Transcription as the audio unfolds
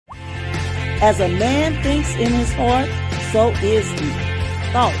As a man thinks in his heart, so is he.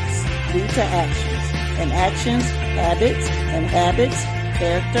 Thoughts lead to actions, and actions, habits, and habits,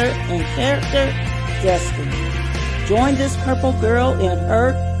 character, and character, destiny. Join this purple girl in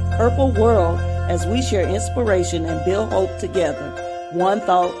her purple world as we share inspiration and build hope together, one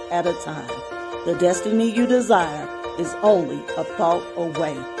thought at a time. The destiny you desire is only a thought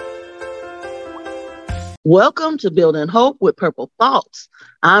away. Welcome to Building Hope with Purple Thoughts.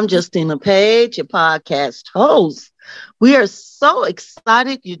 I'm Justina Page, your podcast host. We are so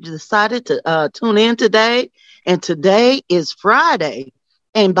excited you decided to tune in today. And today is Friday.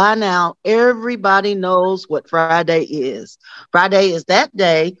 And by now, everybody knows what Friday is. Friday is that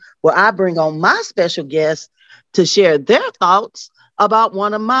day where I bring on my special guests to share their thoughts about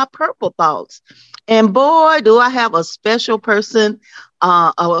one of my purple thoughts. And boy, do I have a special person,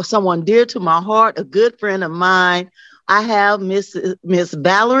 someone dear to my heart, a good friend of mine. I have Miss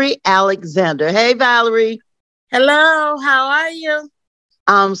Valerie Alexander. Hey, Valerie. Hello, how are you?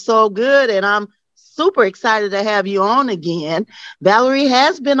 I'm so good, and I'm super excited to have you on again. Valerie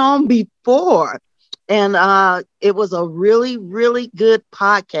has been on before, and it was a really, really good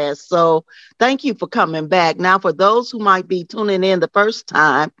podcast. So thank you for coming back. Now, for those who might be tuning in the first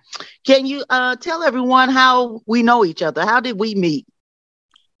time, can you tell everyone how we know each other? How did we meet?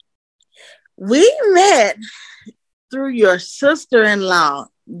 We met through your sister-in-law,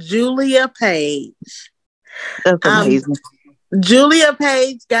 Julia Page. That's amazing. Julia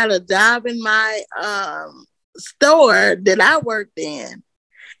Page got a job in my store that I worked in,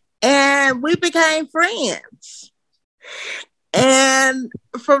 and we became friends. And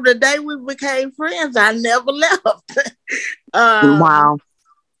from the day we became friends, I never left. Wow.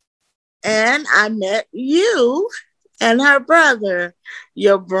 And I met you and her brother,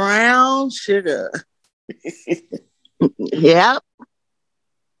 your brown sugar. Yep.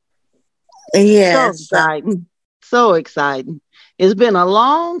 Yes. So exciting. So exciting. It's been a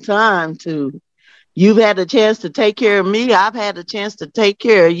long time too. You've had a chance to take care of me. I've had a chance to take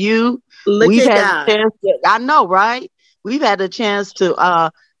care of you. We've had a chance to, I know, right? We've had a chance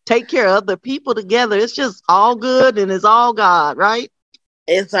to take care of other people together. It's just all good and it's all God, right?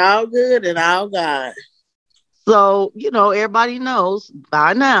 It's all good and all God. So, everybody knows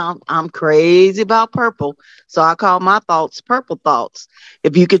by now I'm crazy about purple. So I call my thoughts purple thoughts.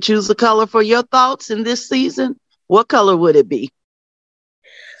 If you could choose a color for your thoughts in this season, what color would it be?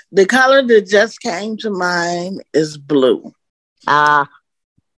 The color that just came to mind is blue. And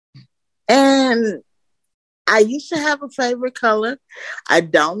I used to have a favorite color. I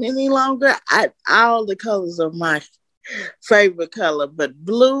don't any longer. All the colors are my favorite color, but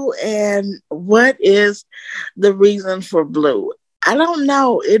blue. And what is the reason for blue? I don't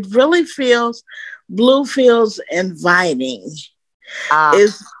know. It really blue feels inviting.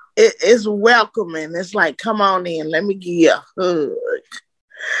 It's welcoming. It's like, come on in, let me give you a hug.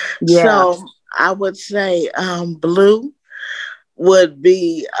 Yeah. So I would say blue would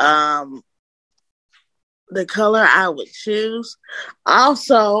be the color I would choose.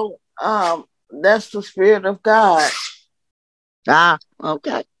 Also, that's the Spirit of God.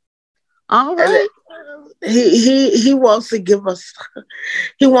 Okay. All right. He wants to give us,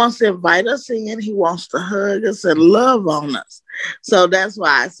 he wants to invite us in, he wants to hug us and love on us. So that's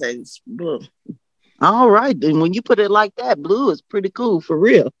why I say it's blue. All right. And when you put it like that, blue is pretty cool for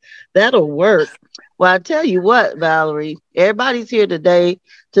real. That'll work. Well, I tell you what, Valerie, everybody's here today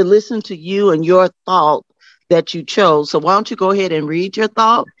to listen to you and your thought that you chose. So why don't you go ahead and read your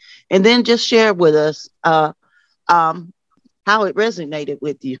thought and then just share with us how it resonated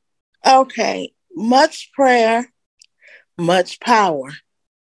with you. Okay. Much prayer, much power.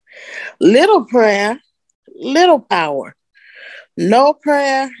 Little prayer, little power. No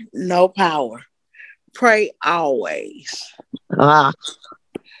prayer, no power. Pray always.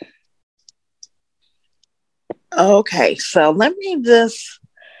 Okay, so let me just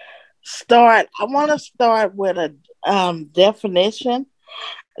start. I want to start with a definition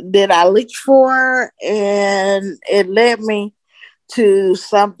that I looked for, and it led me to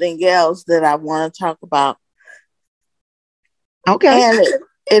something else that I want to talk about. Okay. And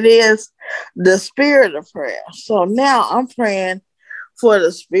it is the spirit of prayer. So now I'm praying for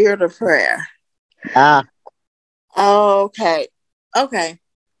the spirit of prayer. Okay.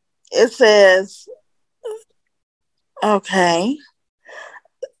 It says, okay.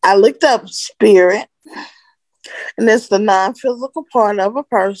 I looked up spirit, and it's the non-physical part of a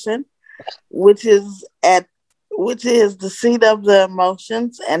person, which is the seat of the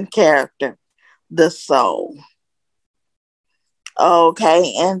emotions and character, the soul.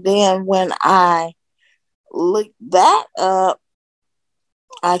 Okay, and then when I looked that up,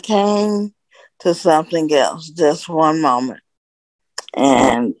 I came to something else. Just one moment.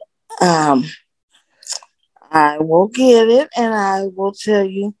 And I will get it and I will tell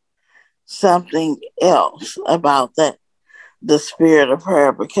you something else about that, the spirit of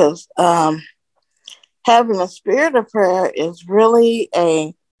prayer, because having a spirit of prayer is really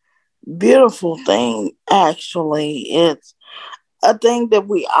a beautiful thing. Actually, it's a thing that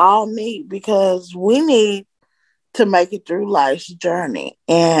we all need because we need to make it through life's journey.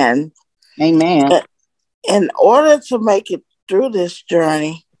 And Amen. in order to make it through this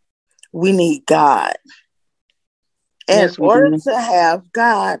journey, we need God. In Yes, we order do. to have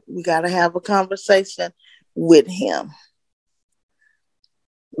God, we got to have a conversation with Him,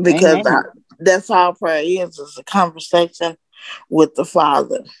 because Amen. that's all prayer is a conversation with the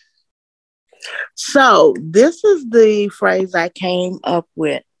Father. So this is the phrase I came up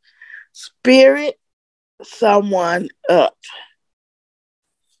with: spirit someone up.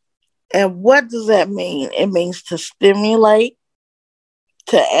 And what does that mean? It means to stimulate,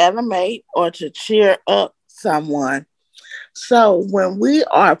 to animate, or to cheer up someone. So when we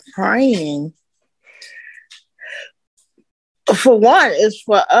are praying, for one, it's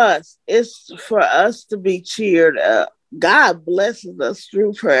for us. It's for us to be cheered up. God blesses us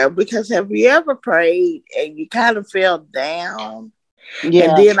through prayer, because have you ever prayed and you kind of fell down and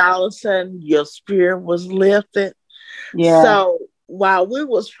Yeah. then all of a sudden your spirit was lifted? Yeah. So while we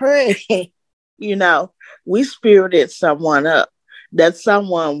was praying, you know, we spirited someone up. That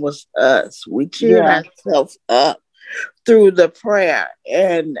someone was us. We cheered Yeah. ourselves up through the prayer.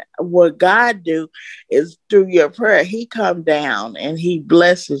 And what God do is through your prayer, He come down and He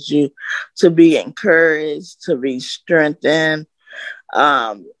blesses you to be encouraged, to be strengthened.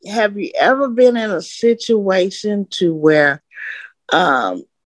 Have you ever been in a situation to where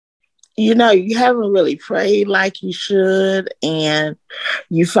you haven't really prayed like you should, and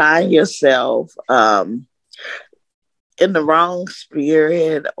you find yourself in the wrong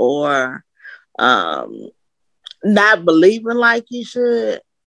spirit, or not believing like you should?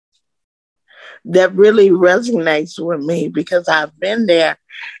 That really resonates with me, because I've been there,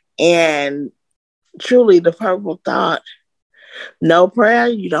 and truly the purple thought, no prayer,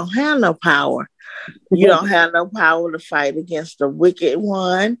 you don't have no power. You don't have no power to fight against the wicked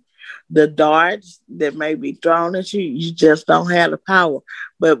one, the darts that may be thrown at you. You just don't have the power.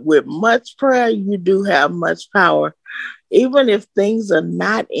 But with much prayer, you do have much power. Even if things are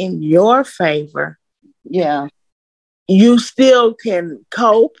not in your favor, Yeah. you still can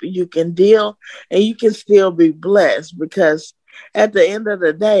cope, you can deal, and you can still be blessed, because at the end of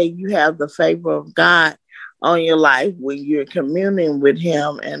the day, you have the favor of God on your life when you're communing with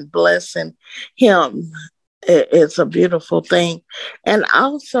Him and blessing Him. It's a beautiful thing. And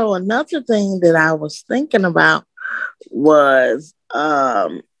also another thing that I was thinking about was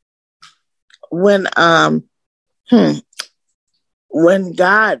when when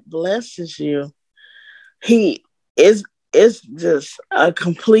God blesses you, He is it's just a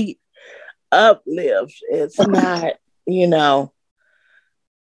complete uplift. It's not,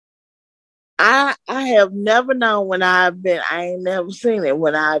 I have never known I ain't never seen it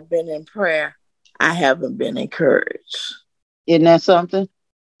when I've been in prayer. I haven't been encouraged. Isn't that something?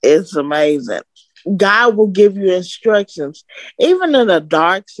 It's amazing. God will give you instructions. Even in a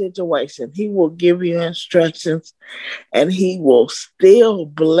dark situation, He will give you instructions, and He will still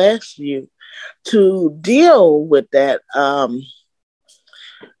bless you to deal with that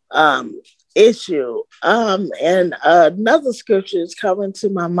issue. And another scripture is coming to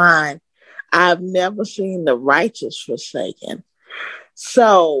my mind. I've never seen the righteous forsaken.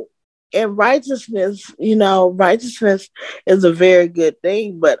 So in righteousness, righteousness is a very good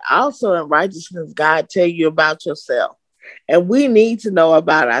thing, but also in righteousness, God tell you about yourself. And we need to know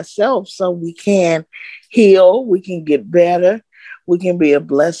about ourselves so we can heal, we can get better, we can be a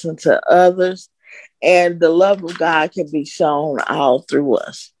blessing to others, and the love of God can be shown all through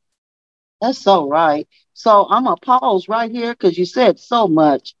us. That's so right. So I'm going to pause right here because you said so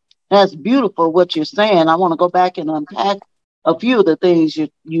much. That's beautiful what you're saying. I want to go back and unpack a few of the things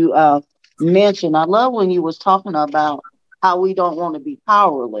you mentioned. I love when you was talking about how we don't want to be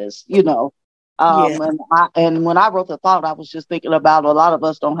powerless, Yeah. And when I wrote the thought, I was just thinking about a lot of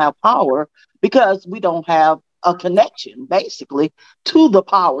us don't have power because we don't have a connection, basically, to the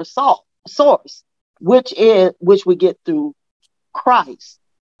power source, which we get through Christ,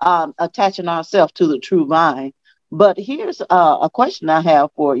 attaching ourselves to the true vine. But here's a question I have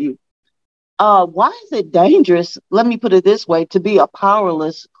for you. Why is it dangerous? Let me put it this way: to be a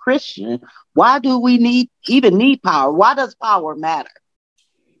powerless Christian. Why do we even need power? Why does power matter?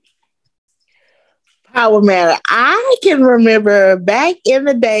 Power matter. I can remember back in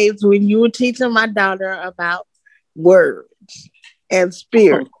the days when you were teaching my daughter about words and Oh,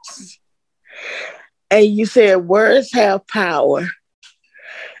 spirits. And you said words have power.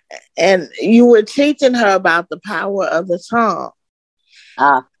 And you were teaching her about the power of the tongue.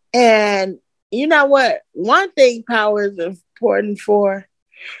 ah, And you know what? One thing power is important for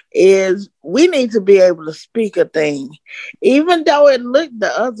is we need to be able to speak a thing. Even though it looked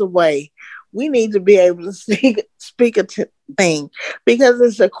the other way, we need to be able to speak a thing because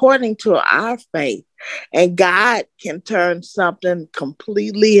it's according to our faith. And God can turn something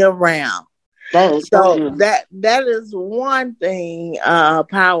completely around. that is so So good. that is one thing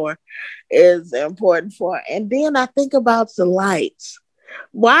power is important for. And then I think about the lights.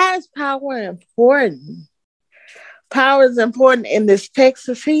 Why is power important? Power is important in this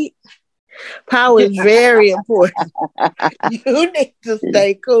Texas heat. Power is very important. You need to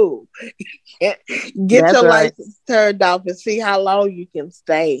stay cool. Get That's your right. lights turned off and see how long you can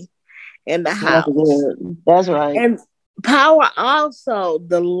stay in the That's house. good. That's right. And power also,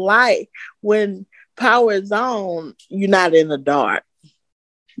 the light, when power is on, you're not in the dark.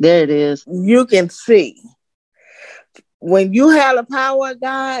 There it is. You can see. When you have the power of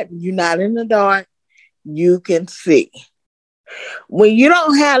God, you're not in the dark. You can see. When you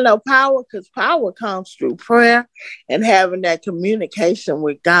don't have no power, because power comes through prayer and having that communication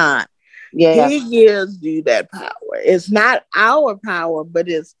with God, Yeah. He gives you that power. It's not our power, but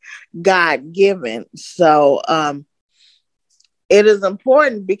it's God given. So it is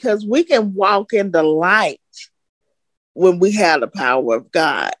important because we can walk in the light when we have the power of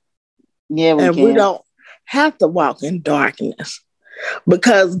God. Yeah, we And we can. don't have to walk in darkness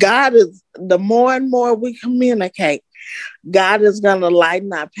because God is, the more and more we communicate, God is going to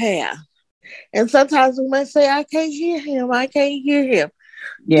lighten our path. And sometimes we may say, I can't hear him. I can't hear him.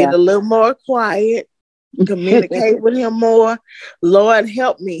 Get Yeah. a little more quiet, communicate with him more. Lord,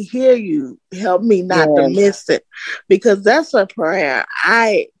 help me hear you. Help me not to Yeah. miss it. Because that's a prayer.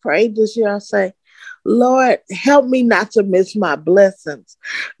 I prayed this year. I say, Lord, help me not to miss my blessings.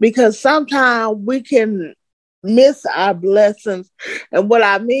 Because sometimes we can miss our blessings. And what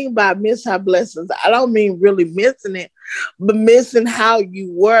I mean by miss our blessings, I don't mean really missing it, but missing how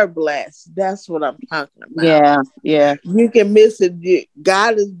you were blessed. That's what I'm talking about. Yeah. Yeah. You can miss it.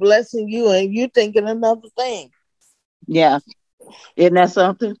 God is blessing you and you thinking another thing. Yeah. Isn't that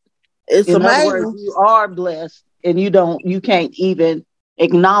something? It's In other words, amazing. you are blessed and you can't even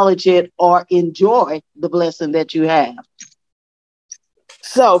acknowledge it or enjoy the blessing that you have.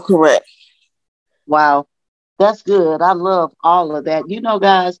 So correct. Wow. That's good. I love all of that. You know,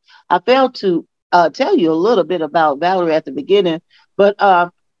 guys, I failed to tell you a little bit about Valerie at the beginning, but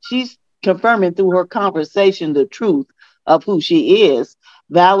she's confirming through her conversation the truth of who she is.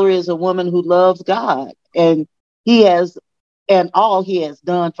 Valerie is a woman who loves God, and he has, and all he has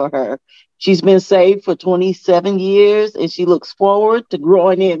done for her. She's been saved for 27 years, and she looks forward to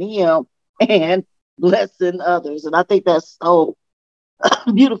growing in him and blessing others. And I think that's so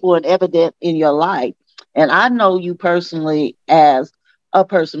beautiful and evident in your life. And I know you personally as a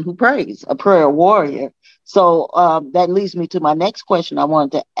person who prays, a prayer warrior. So that leads me to my next question I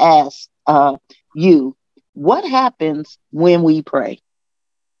wanted to ask you. What happens when we pray?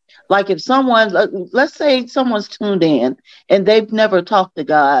 Like if someone, let's say someone's tuned in and they've never talked to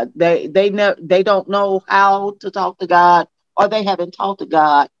God, they don't know how to talk to God, or they haven't talked to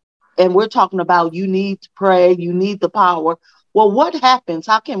God, and we're talking about you need to pray, you need the power. Well, what happens?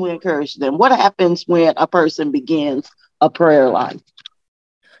 How can we encourage them? What happens when a person begins a prayer life?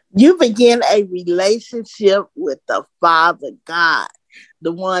 You begin a relationship with the Father God,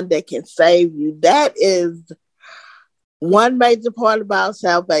 the one that can save you. That is one major part about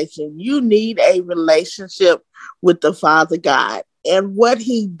salvation. You need a relationship with the Father God. And what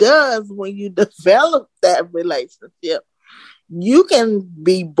he does when you develop that relationship, you can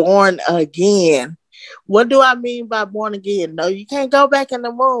be born again. What do I mean by born again? No, you can't go back in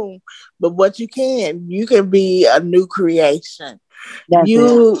the womb, but what you can be a new creation. That's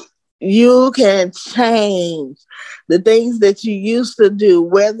it. You can change the things that you used to do,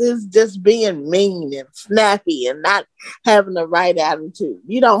 whether it's just being mean and snappy and not having the right attitude.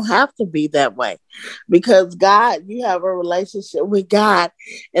 You don't have to be that way because God, you have a relationship with God.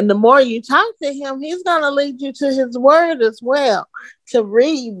 And the more you talk to him, he's going to lead you to his word as well, to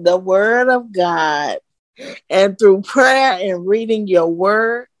read the word of God. And through prayer and reading your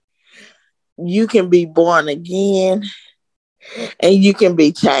word, you can be born again and you can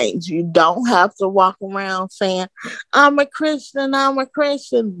be changed. You don't have to walk around saying, I'm a Christian,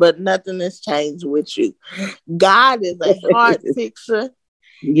 but nothing has changed with you. God is a heart fixer.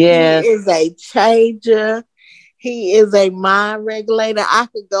 He Yes. is a changer. He is a mind regulator. I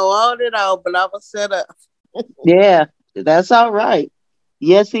could go on and on, but I'm going to set up. Yeah. That's all right.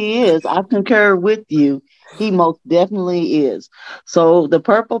 Yes, he is. I concur with you. He most definitely is. So the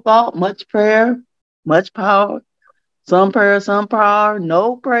purple thought, much prayer, much power. Some prayer, some power.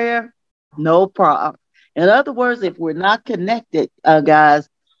 No prayer, no power. In other words, if we're not connected, guys,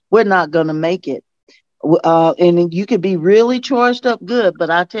 we're not going to make it. And you could be really charged up good, but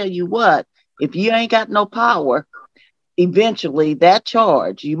I tell you what, if you ain't got no power, eventually that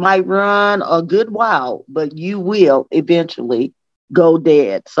charge, you might run a good while, but you will eventually go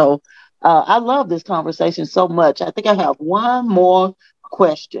dead. So I love this conversation so much. I think I have one more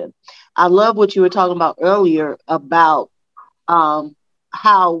question. I love what you were talking about earlier about um,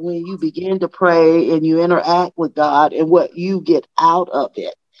 how when you begin to pray and you interact with God and what you get out of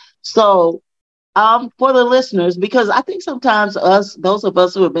it. So for the listeners, because I think sometimes those of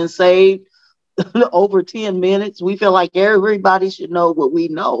us who have been saved over 10 minutes, we feel like everybody should know what we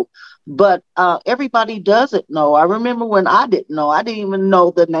know. But everybody doesn't know. I remember when I didn't know, I didn't even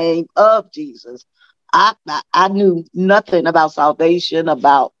know the name of Jesus. I knew nothing about salvation,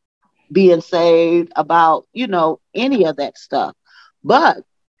 about being saved, about, any of that stuff. But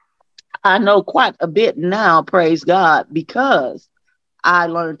I know quite a bit now, praise God, because I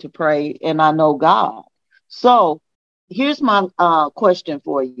learned to pray and I know God. So here's my question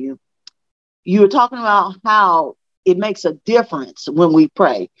for you. You were talking about how it makes a difference when we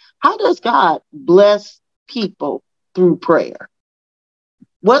pray. How does God bless people through prayer?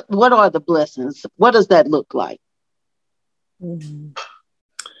 What are the blessings? What does that look like? Mhm.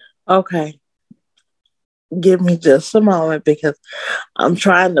 Okay. Give me just a moment because I'm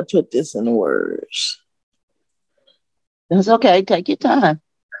trying to put this in words. That's okay. Take your time.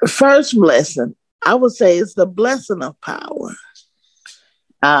 First blessing, I would say, is the blessing of power.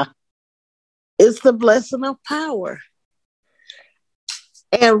 Ah, It's the blessing of power.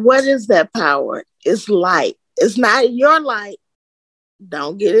 And what is that power? It's light. It's not your light.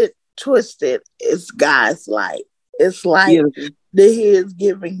 Don't get it twisted. It's God's light. It's light beautiful. that He is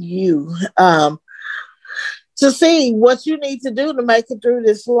giving you to see what you need to do to make it through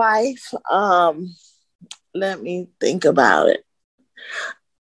this life. Let me think about it.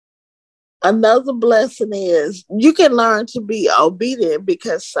 Another blessing is you can learn to be obedient,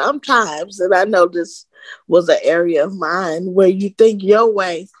 because sometimes, and I know this was an area of mine, where you think your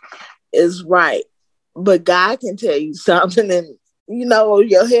way is right, but God can tell you something, and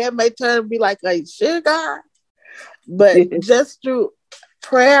your head may turn and be like, "Are you sure, God?" But just through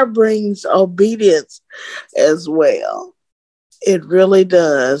prayer brings obedience as well. It really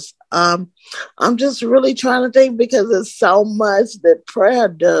does. I'm just really trying to think, because there's so much that prayer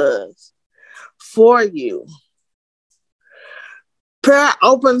does for you. Prayer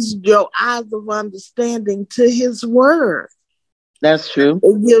opens your eyes of understanding to His word. That's true.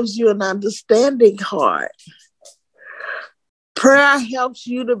 It gives you an understanding heart. Prayer helps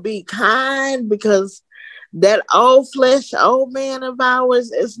you to be kind, because that old flesh, old man of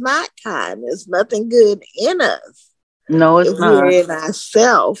ours is not kind. There's nothing good in us No, it's if we're not. in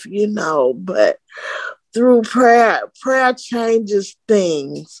ourselves, but through prayer changes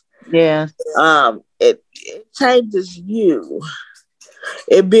things. Yeah. It changes you.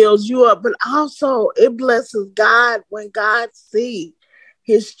 It builds you up, but also it blesses God when God sees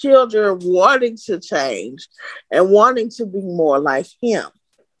His children wanting to change and wanting to be more like Him.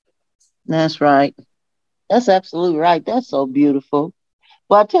 That's right. That's absolutely right. That's so beautiful.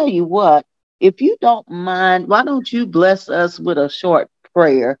 Well, I tell you what, if you don't mind, why don't you bless us with a short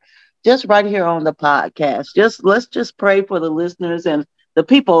prayer just right here on the podcast? Let's just pray for the listeners and the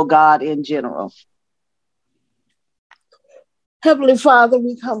people of God in general. Heavenly Father,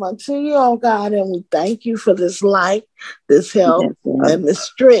 we come unto you, oh God, and we thank you for this life, this health, Yes, Lord. and the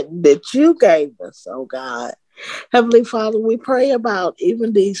strength that you gave us, oh God. Heavenly Father, we pray about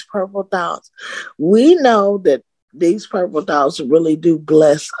even these purple thoughts. We know that these purple thoughts really do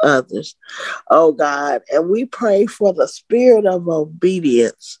bless others, oh God. And we pray for the spirit of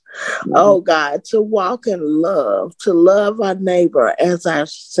obedience, oh God, to walk in love, to love our neighbor as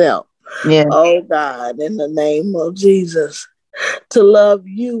ourselves, Yeah. oh God, in the name of Jesus. To love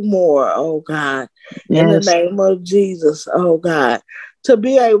you more, oh God, in the Yes. name of Jesus, oh God. To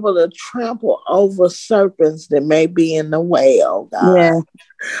be able to trample over serpents that may be in the way, oh God. Yeah.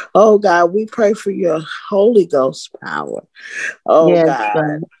 Oh God, we pray for your Holy Ghost power. Oh Yes.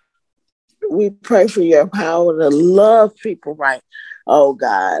 God, we pray for your power to love people right. Oh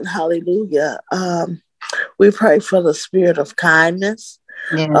God, hallelujah. We pray for the spirit of kindness.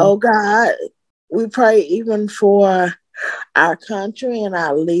 Yeah. Oh God, we pray even for our country and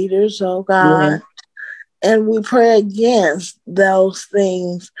our leaders, oh God. Yeah. And we pray against those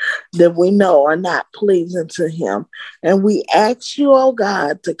things that we know are not pleasing to him. And we ask you, oh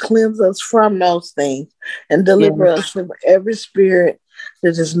God, to cleanse us from those things and deliver Yes. us from every spirit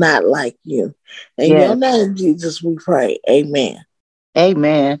that is not like you. In your Yes. name, Jesus, we pray. Amen.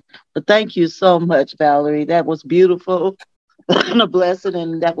 Amen. But thank you so much, Valerie. That was beautiful and a blessing.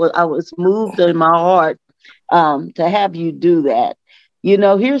 And I was moved in my heart to have you do that. You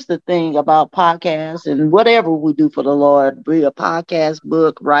know, here's the thing about podcasts and whatever we do for the Lord, be a podcast,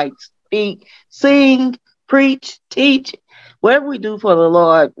 book, write, speak, sing, preach, teach, whatever we do for the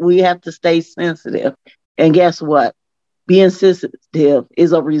Lord, we have to stay sensitive. And guess what? Being sensitive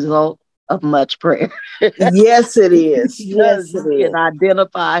is a result of much prayer. Yes, it is. Yes, Because it you is. can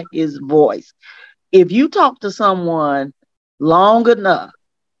identify his voice. If you talk to someone long enough,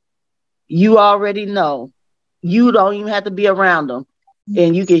 you already know. You don't even have to be around them.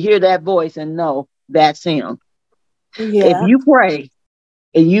 And you can hear that voice and know that's him. If Yeah. you pray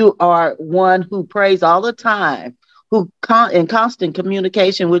and you are one who prays all the time, who in constant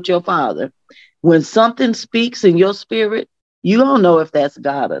communication with your Father, when something speaks in your spirit, you don't know if that's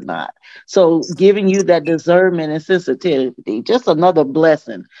God or not. So giving you that discernment and sensitivity, just another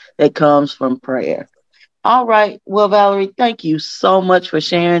blessing that comes from prayer. All right. Well, Valerie, thank you so much for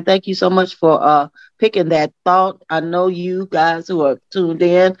sharing. Thank you so much for picking that thought. I know you guys who are tuned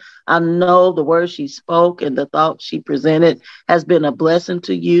in, I know the words she spoke and the thought she presented has been a blessing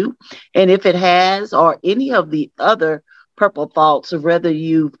to you. And if it has, or any of the other Purple Thoughts, whether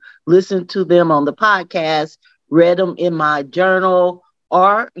you've listened to them on the podcast, read them in my journal,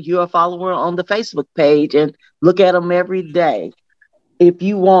 or you're a follower on the Facebook page and look at them every day. If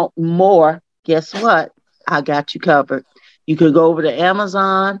you want more, guess what? I got you covered. You could go over to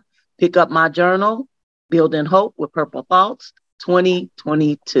Amazon, pick up my journal, Building Hope with Purple Thoughts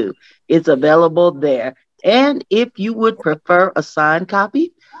 2022. It's available there. And if you would prefer a signed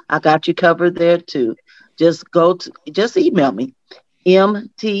copy, I got you covered there too. Just email me,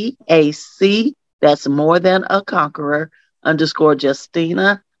 MTAC, that's more than a conqueror,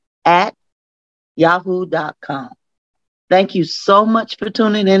 _Justina at yahoo.com. Thank you so much for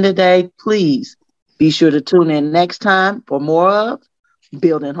tuning in today. Please be sure to tune in next time for more of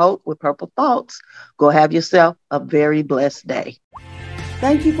Building Hope with Purple Thoughts. Go have yourself a very blessed day.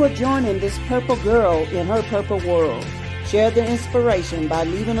 Thank you for joining this purple girl in her purple world. Share the inspiration by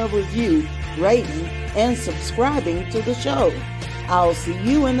leaving a review, rating, and subscribing to the show. I'll see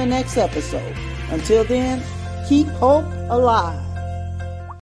you in the next episode. Until then, keep hope alive.